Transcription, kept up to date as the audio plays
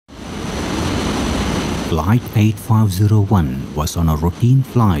Flight 8501 was on a routine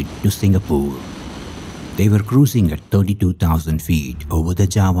flight to Singapore. They were cruising at 32,000 feet over the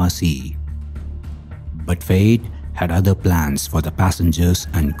Java Sea. But fate had other plans for the passengers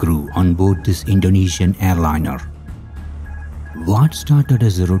and crew on board this Indonesian airliner. What started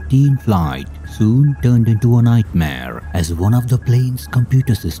as a routine flight soon turned into a nightmare as one of the plane's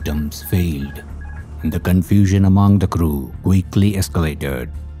computer systems failed. The confusion among the crew quickly escalated.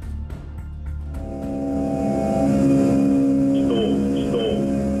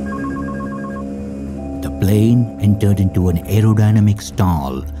 The plane entered into an aerodynamic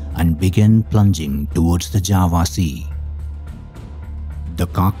stall and began plunging towards the Java Sea. The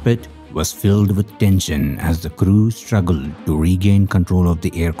cockpit was filled with tension as the crew struggled to regain control of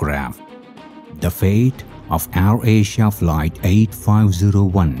the aircraft. The fate of AirAsia Flight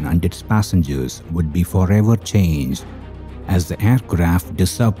 8501 and its passengers would be forever changed as the aircraft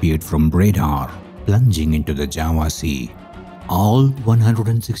disappeared from radar, plunging into the Java Sea. All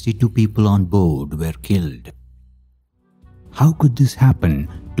 162 people on board were killed. How could this happen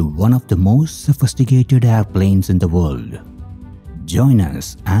to one of the most sophisticated airplanes in the world? Join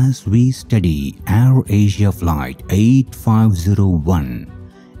us as we study AirAsia Flight 8501,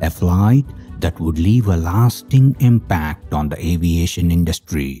 a flight that would leave a lasting impact on the aviation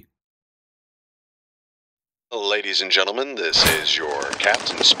industry. Ladies and gentlemen, this is your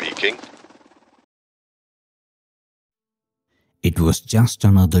captain speaking. It was just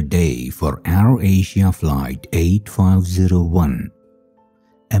another day for AirAsia Flight 8501.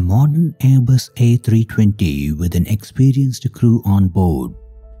 A modern Airbus A320 with an experienced crew on board,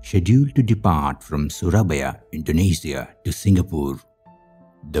 scheduled to depart from Surabaya, Indonesia to Singapore.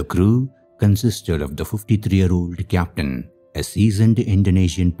 The crew consisted of the 53-year-old captain, a seasoned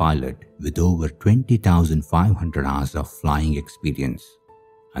Indonesian pilot with over 20,500 hours of flying experience,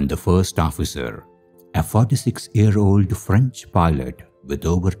 and the first officer, a 46-year-old French pilot with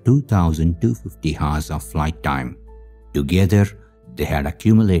over 2,250 hours of flight time. Together, they had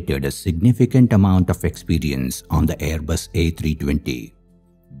accumulated a significant amount of experience on the Airbus A320,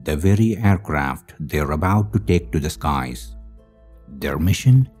 the very aircraft they are about to take to the skies. Their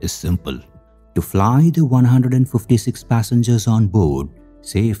mission is simple: to fly the 156 passengers on board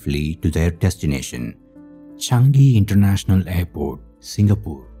safely to their destination, Changi International Airport,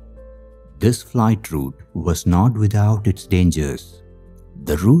 Singapore. This flight route was not without its dangers.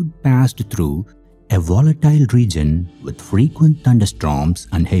 The route passed through a volatile region with frequent thunderstorms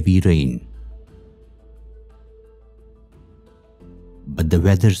and heavy rain. But the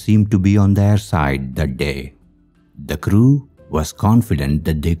weather seemed to be on their side that day. The crew was confident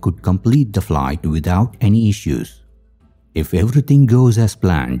that they could complete the flight without any issues. If everything goes as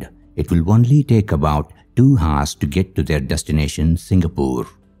planned, it will only take about 2 hours to get to their destination, Singapore.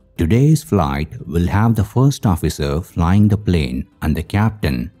 Today's flight will have the first officer flying the plane and the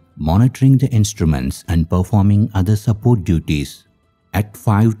captain monitoring the instruments and performing other support duties. At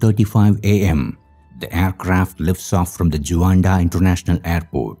 5:35 a.m., the aircraft lifts off from the Juanda International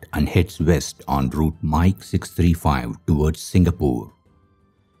Airport and heads west on route Mike 635 towards Singapore.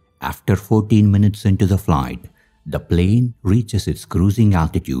 After 14 minutes into the flight, the plane reaches its cruising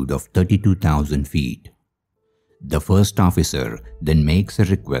altitude of 32,000 feet. The first officer then makes a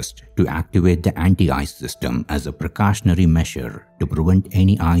request to activate the anti-ice system as a precautionary measure to prevent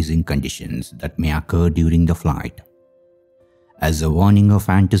any icing conditions that may occur during the flight. As a warning of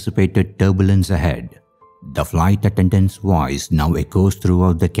anticipated turbulence ahead, the flight attendant's voice now echoes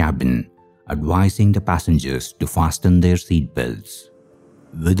throughout the cabin, advising the passengers to fasten their seatbelts.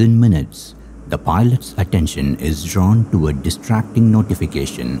 Within minutes, the pilot's attention is drawn to a distracting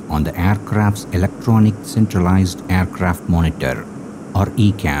notification on the aircraft's electronic centralized aircraft monitor, or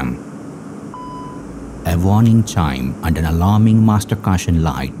ECAM. A warning chime and an alarming master caution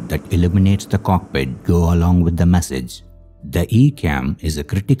light that illuminates the cockpit go along with the message. The ECAM is a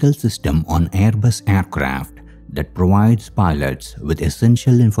critical system on Airbus aircraft that provides pilots with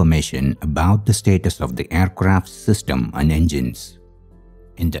essential information about the status of the aircraft's system and engines.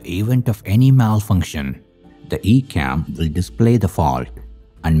 In the event of any malfunction, the ECAM will display the fault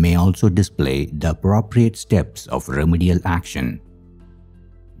and may also display the appropriate steps of remedial action.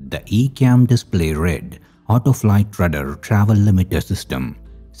 The ECAM display read Auto-Flight Rudder Travel Limiter system,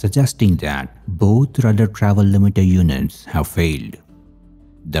 suggesting that both Rudder Travel Limiter units have failed.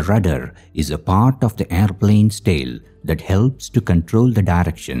 The rudder is a part of the airplane's tail that helps to control the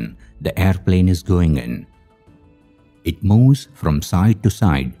direction the airplane is going in. It moves from side to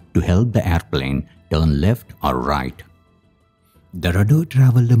side to help the airplane turn left or right. The Rudder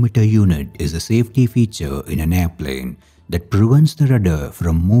Travel Limiter unit is a safety feature in an airplane that prevents the rudder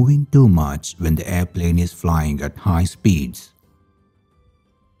from moving too much when the airplane is flying at high speeds.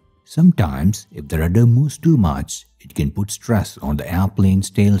 Sometimes, if the rudder moves too much, it can put stress on the airplane's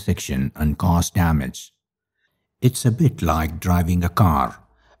tail section and cause damage. It's a bit like driving a car.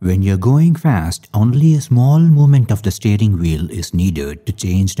 When you're going fast, only a small movement of the steering wheel is needed to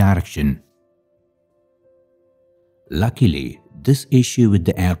change direction. Luckily, this issue with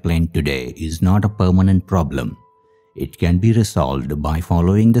the airplane today is not a permanent problem. It can be resolved by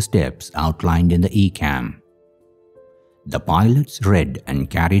following the steps outlined in the ECAM. The pilots read and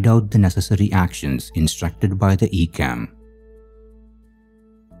carried out the necessary actions instructed by the ECAM.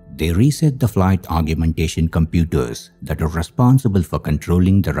 They reset the flight augmentation computers that are responsible for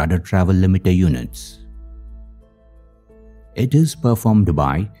controlling the Rudder Travel Limiter units. It is performed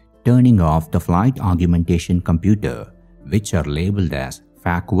by turning off the flight augmentation computer, which are labeled as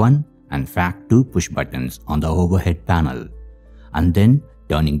FAC1 and FAC2 push buttons on the overhead panel, and then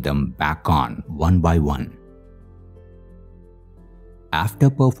turning them back on one by one. After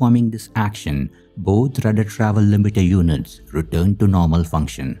performing this action, both Rudder Travel Limiter units return to normal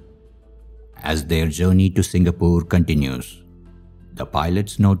function. As their journey to Singapore continues, the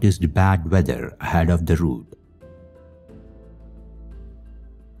pilots noticed bad weather ahead of the route.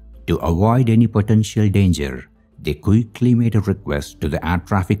 To avoid any potential danger, they quickly made a request to the air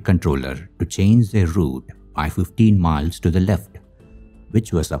traffic controller to change their route by 15 miles to the left,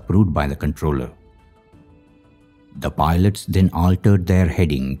 which was approved by the controller. The pilots then altered their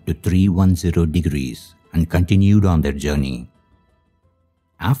heading to 310 degrees and continued on their journey.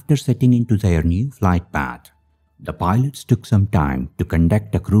 After setting into their new flight path, the pilots took some time to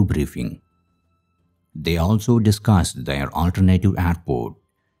conduct a crew briefing. They also discussed their alternative airport,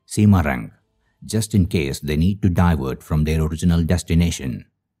 Semarang, just in case they need to divert from their original destination.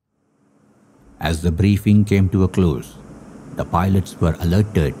 As the briefing came to a close, the pilots were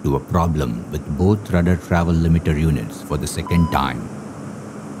alerted to a problem with both Rudder Travel Limiter units for the second time,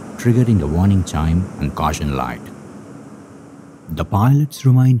 triggering a warning chime and caution light. The pilots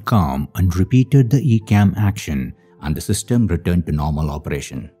remained calm and repeated the ECAM action, and the system returned to normal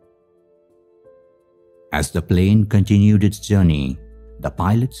operation. As the plane continued its journey, the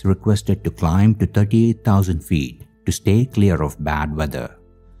pilots requested to climb to 38,000 feet to stay clear of bad weather,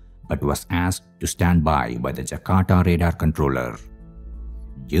 but was asked to stand by the Jakarta radar controller.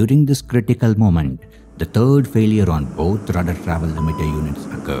 During this critical moment, the third failure on both Rudder Travel Limiter units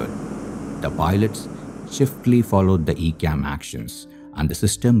occurred. The pilots swiftly followed the ECAM actions, and the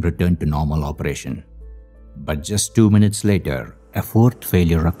system returned to normal operation. But just 2 minutes later, a fourth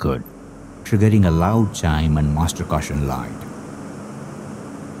failure occurred, triggering a loud chime and master caution light.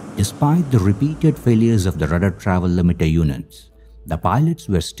 Despite the repeated failures of the Rudder Travel Limiter units, the pilots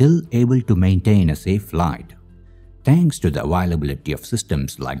were still able to maintain a safe flight, thanks to the availability of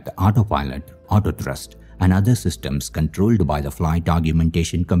systems like the autopilot, autothrust, and other systems controlled by the flight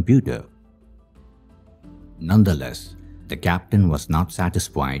augmentation computer. Nonetheless, the captain was not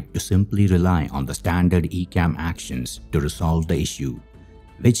satisfied to simply rely on the standard ECAM actions to resolve the issue,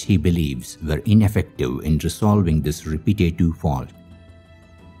 which he believes were ineffective in resolving this repetitive fault.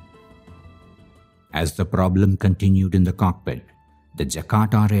 As the problem continued in the cockpit, the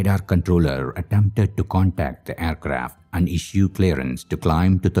Jakarta radar controller attempted to contact the aircraft and issue clearance to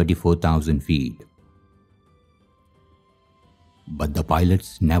climb to 34,000 feet. But the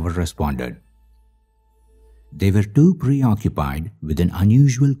pilots never responded. They were too preoccupied with an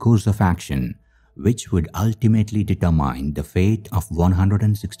unusual course of action, which would ultimately determine the fate of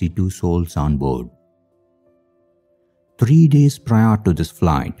 162 souls on board. 3 days prior to this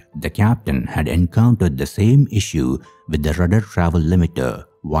flight, the captain had encountered the same issue with the Rudder Travel Limiter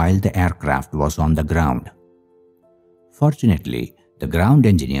while the aircraft was on the ground. Fortunately, the ground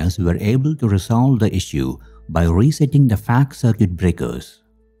engineers were able to resolve the issue by resetting the FAC circuit breakers.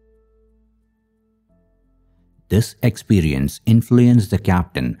 This experience influenced the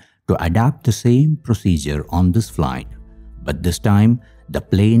captain to adapt the same procedure on this flight, but this time the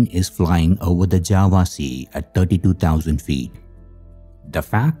plane is flying over the Java Sea at 32,000 feet. The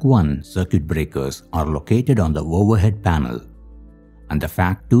FAC1 circuit breakers are located on the overhead panel, and the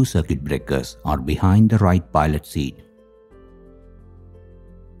FAC2 circuit breakers are behind the right pilot seat.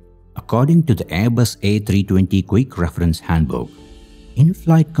 According to the Airbus A320 Quick Reference Handbook,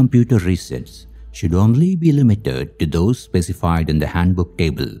 in-flight computer resets should only be limited to those specified in the handbook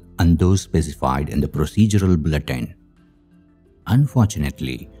table and those specified in the procedural bulletin.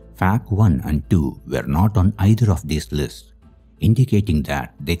 Unfortunately, FAC 1 and 2 were not on either of these lists, indicating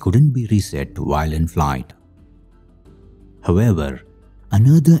that they couldn't be reset while in flight. However,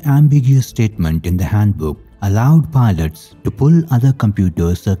 another ambiguous statement in the handbook allowed pilots to pull other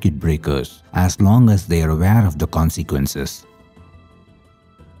computer circuit breakers as long as they are aware of the consequences.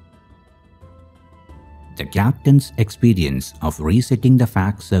 The captain's experience of resetting the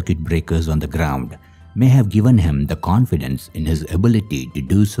FAC circuit breakers on the ground may have given him the confidence in his ability to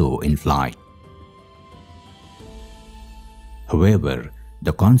do so in flight. However,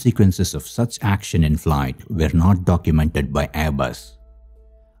 the consequences of such action in flight were not documented by Airbus.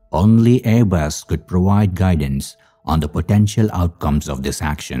 Only Airbus could provide guidance on the potential outcomes of this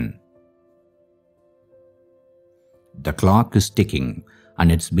action. The clock is ticking,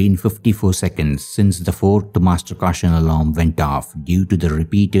 and it's been 54 seconds since the fourth master caution alarm went off due to the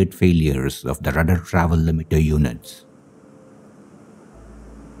repeated failures of the Rudder Travel Limiter units.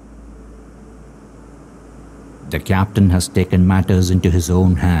 The captain has taken matters into his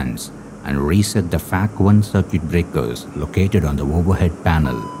own hands and reset the FAC-1 circuit breakers located on the overhead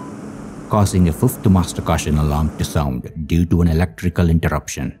panel, causing a fifth master caution alarm to sound due to an electrical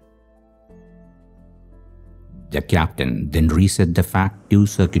interruption. The captain then reset the FAC-2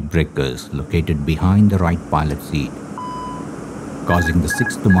 circuit breakers located behind the right pilot seat, causing the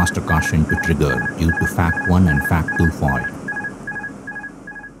sixth master caution to trigger due to FAC-1 and FAC-2 fault.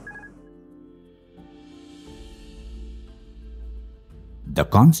 The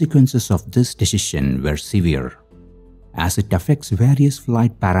consequences of this decision were severe, as it affects various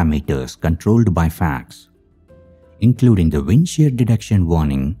flight parameters controlled by FACs, including the wind shear detection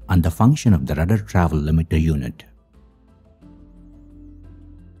warning and the function of the Rudder Travel Limiter unit.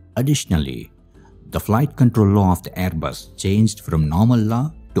 Additionally, the flight control law of the Airbus changed from normal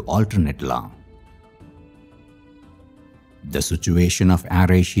law to alternate law. The situation of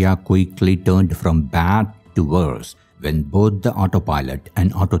AirAsia quickly turned from bad to worse when both the autopilot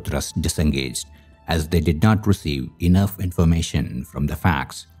and autothrust disengaged, as they did not receive enough information from the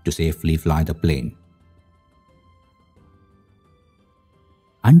FACs to safely fly the plane.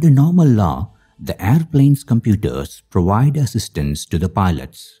 Under normal law, the airplane's computers provide assistance to the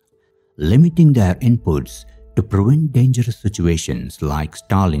pilots, limiting their inputs to prevent dangerous situations like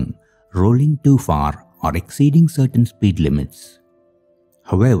stalling, rolling too far, or exceeding certain speed limits.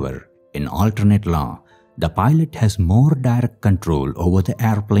 However, in alternate law, the pilot has more direct control over the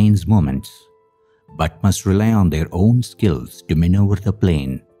airplane's movements, but must rely on their own skills to maneuver the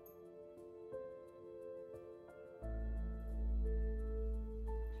plane.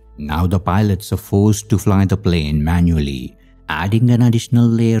 Now the pilots are forced to fly the plane manually, adding an additional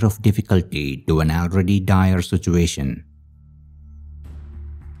layer of difficulty to an already dire situation.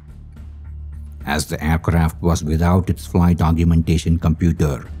 As the aircraft was without its flight augmentation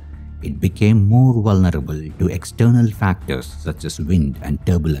computer, it became more vulnerable to external factors such as wind and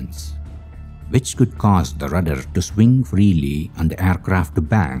turbulence, which could cause the rudder to swing freely and the aircraft to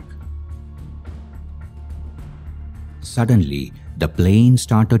bank. Suddenly, the plane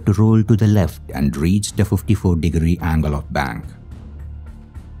started to roll to the left and reached a 54-degree angle of bank.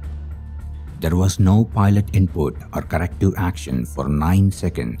 There was no pilot input or corrective action for 9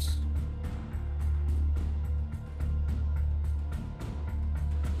 seconds.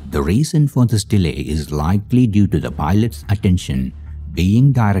 The reason for this delay is likely due to the pilot's attention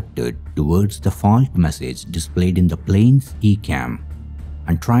being directed towards the fault message displayed in the plane's ECAM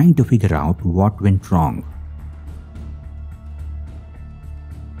and trying to figure out what went wrong.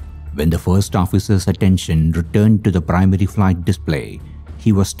 When the first officer's attention returned to the primary flight display,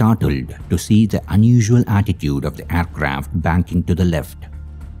 he was startled to see the unusual attitude of the aircraft banking to the left.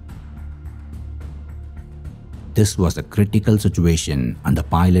 This was a critical situation and the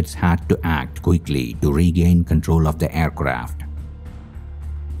pilots had to act quickly to regain control of the aircraft.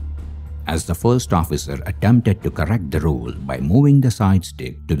 As the first officer attempted to correct the roll by moving the side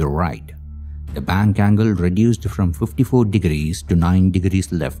stick to the right, the bank angle reduced from 54 degrees to 9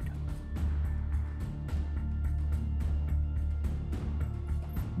 degrees left.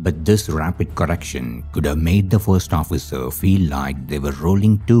 But this rapid correction could have made the first officer feel like they were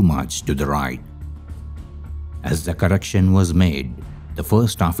rolling too much to the right. As the correction was made, the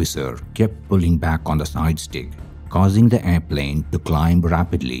first officer kept pulling back on the side stick, causing the airplane to climb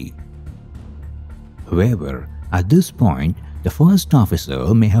rapidly. However, at this point, the first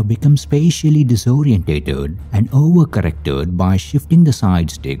officer may have become spatially disorientated and overcorrected by shifting the side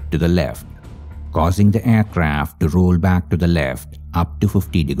stick to the left, causing the aircraft to roll back to the left up to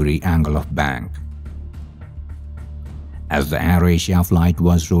 50-degree angle of bank. As the AirAsia flight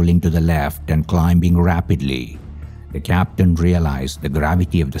was rolling to the left and climbing rapidly, the captain realized the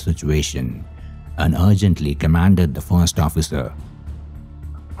gravity of the situation and urgently commanded the first officer,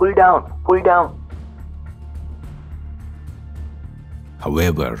 "Pull down, pull down."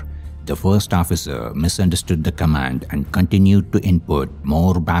 However, The first officer misunderstood the command and continued to input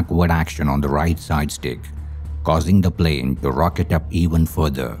more backward action on the right side stick, causing the plane to rocket up even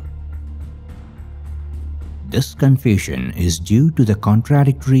further. This confusion is due to the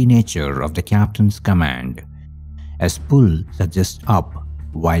contradictory nature of the captain's command, as pull suggests up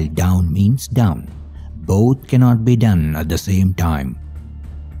while down means down. Both cannot be done at the same time.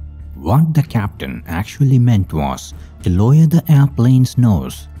 What the captain actually meant was to lower the airplane's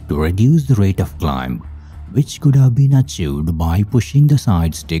nose to reduce the rate of climb, which could have been achieved by pushing the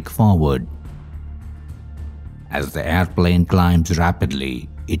side stick forward. As the airplane climbs rapidly,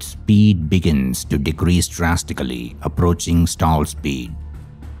 its speed begins to decrease drastically, approaching stall speed.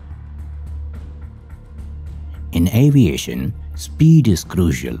 In aviation, speed is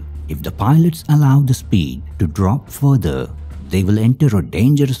crucial. If the pilots allow the speed to drop further, they will enter a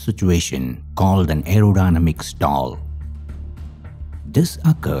dangerous situation called an aerodynamic stall. This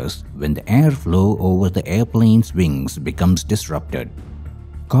occurs when the airflow over the airplane's wings becomes disrupted,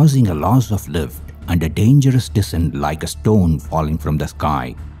 causing a loss of lift and a dangerous descent like a stone falling from the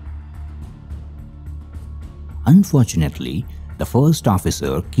sky. Unfortunately, the first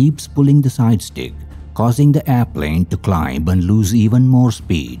officer keeps pulling the side stick, causing the airplane to climb and lose even more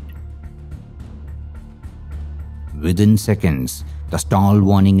speed. Within seconds, the stall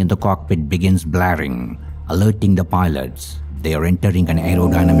warning in the cockpit begins blaring, alerting the pilots they are entering an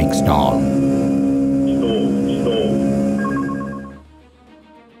aerodynamic stall.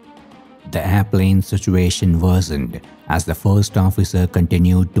 The airplane's situation worsened as the first officer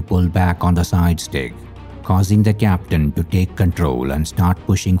continued to pull back on the side stick, causing the captain to take control and start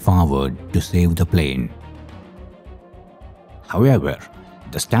pushing forward to save the plane. However,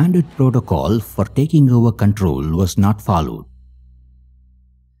 the standard protocol for taking over control was not followed.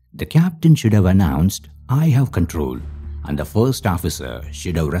 The captain should have announced, "I have control," and the first officer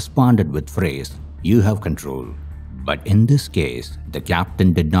should have responded with phrase, "You have control." But in this case, the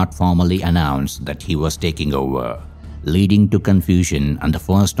captain did not formally announce that he was taking over, leading to confusion and the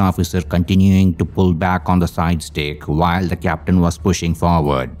first officer continuing to pull back on the side stick while the captain was pushing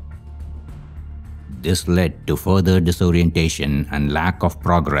forward. This led to further disorientation and lack of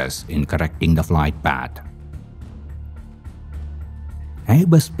progress in correcting the flight path.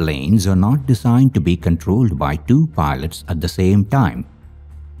 Airbus planes are not designed to be controlled by two pilots at the same time.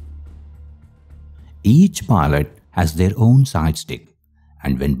 Each pilot has their own side stick,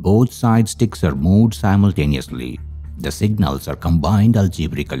 and when both side sticks are moved simultaneously, the signals are combined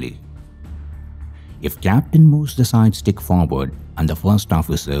algebraically. If captain moves the side stick forward and the first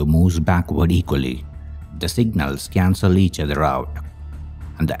officer moves backward equally, the signals cancel each other out,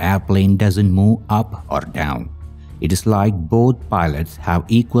 and the airplane doesn't move up or down. It is like both pilots have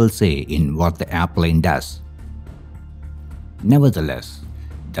equal say in what the airplane does. Nevertheless,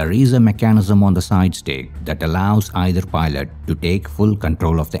 there is a mechanism on the side stick that allows either pilot to take full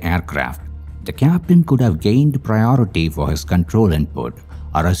control of the aircraft. The captain could have gained priority for his control input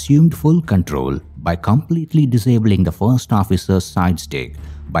or assumed full control by completely disabling the first officer's side stick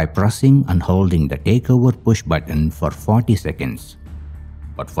by pressing and holding the takeover push button for 40 seconds.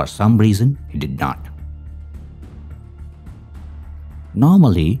 But for some reason, he did not.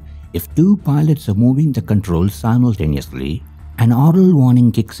 Normally, if two pilots are moving the controls simultaneously, an aural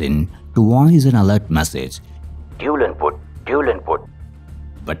warning kicks in to voice an alert message, dual input.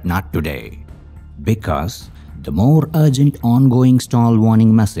 But not today, because the more urgent ongoing stall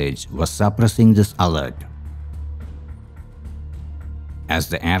warning message was suppressing this alert. As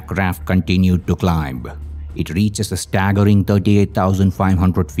the aircraft continued to climb, it reaches a staggering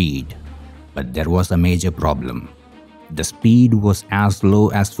 38,500 feet, but there was a major problem. The speed was as low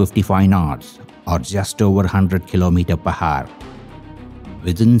as 55 knots or just over 100 km per hour.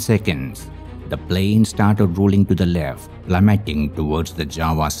 Within seconds, the plane started rolling to the left, plummeting towards the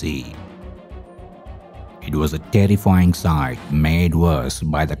Java Sea. It was a terrifying sight made worse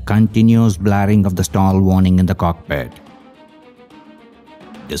by the continuous blaring of the stall warning in the cockpit.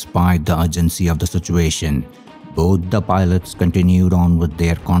 Despite the urgency of the situation, both the pilots continued on with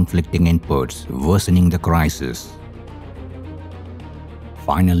their conflicting inputs, worsening the crisis.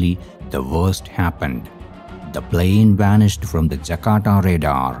 Finally, the worst happened. The plane vanished from the Jakarta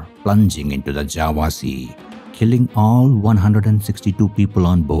radar, plunging into the Java Sea, killing all 162 people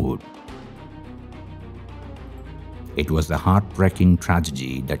on board. It was a heartbreaking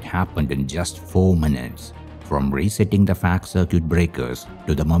tragedy that happened in just 4 minutes, from resetting the fact circuit breakers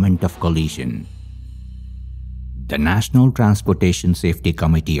to the moment of collision. The National Transportation Safety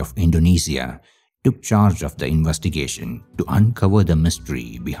Committee of Indonesia took charge of the investigation to uncover the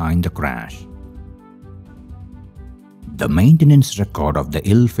mystery behind the crash. The maintenance record of the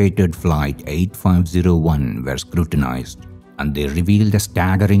ill-fated Flight 8501 were scrutinized, and they revealed a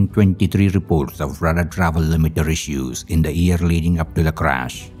staggering 23 reports of Rudder Travel Limiter issues in the year leading up to the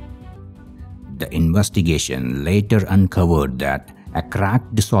crash. The investigation later uncovered that a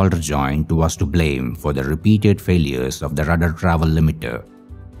cracked solder joint was to blame for the repeated failures of the Rudder Travel Limiter.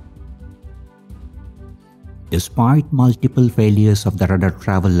 Despite multiple failures of the Rudder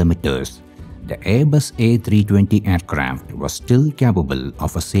Travel Limiters, the Airbus A320 aircraft was still capable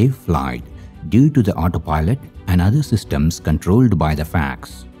of a safe flight due to the autopilot and other systems controlled by the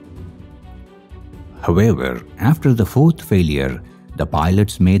FACS. However, after the fourth failure, the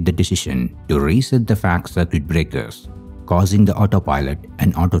pilots made the decision to reset the FACS circuit breakers, causing the autopilot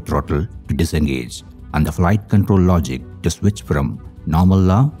and autothrottle to disengage and the flight control logic to switch from normal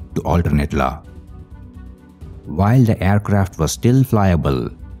law to alternate law. While the aircraft was still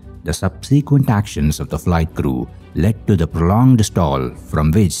flyable, the subsequent actions of the flight crew led to the prolonged stall from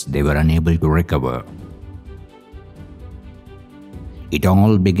which they were unable to recover. It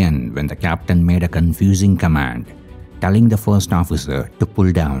all began when the captain made a confusing command, telling the first officer to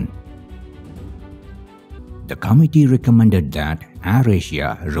pull down. The committee recommended that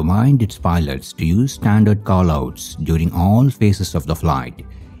AirAsia remind its pilots to use standard callouts during all phases of the flight,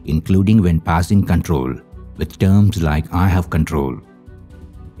 including when passing control, with terms like "I have control."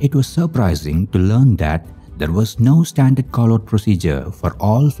 It was surprising to learn that there was no standard callout procedure for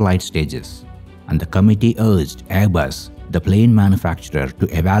all flight stages, and the committee urged Airbus, the plane manufacturer,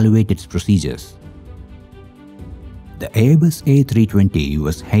 to evaluate its procedures. The Airbus A320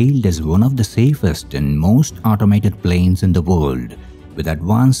 was hailed as one of the safest and most automated planes in the world, with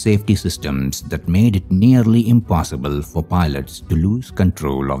advanced safety systems that made it nearly impossible for pilots to lose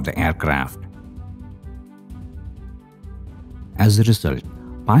control of the aircraft. As a result,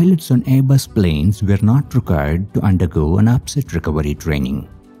 pilots on Airbus planes were not required to undergo an upset recovery training,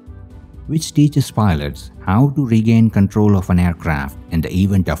 which teaches pilots how to regain control of an aircraft in the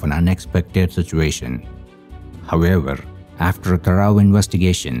event of an unexpected situation. However, after a thorough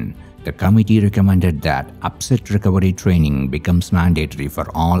investigation, the committee recommended that upset recovery training becomes mandatory for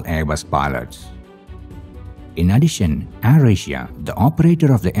all Airbus pilots. In addition, AirAsia, the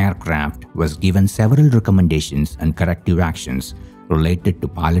operator of the aircraft, was given several recommendations and corrective actions related to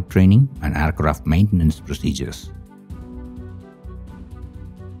pilot training and aircraft maintenance procedures.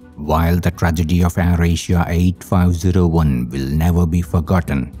 While the tragedy of AirAsia 8501 will never be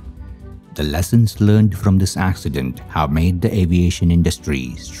forgotten, the lessons learned from this accident have made the aviation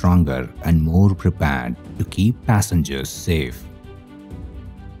industry stronger and more prepared to keep passengers safe.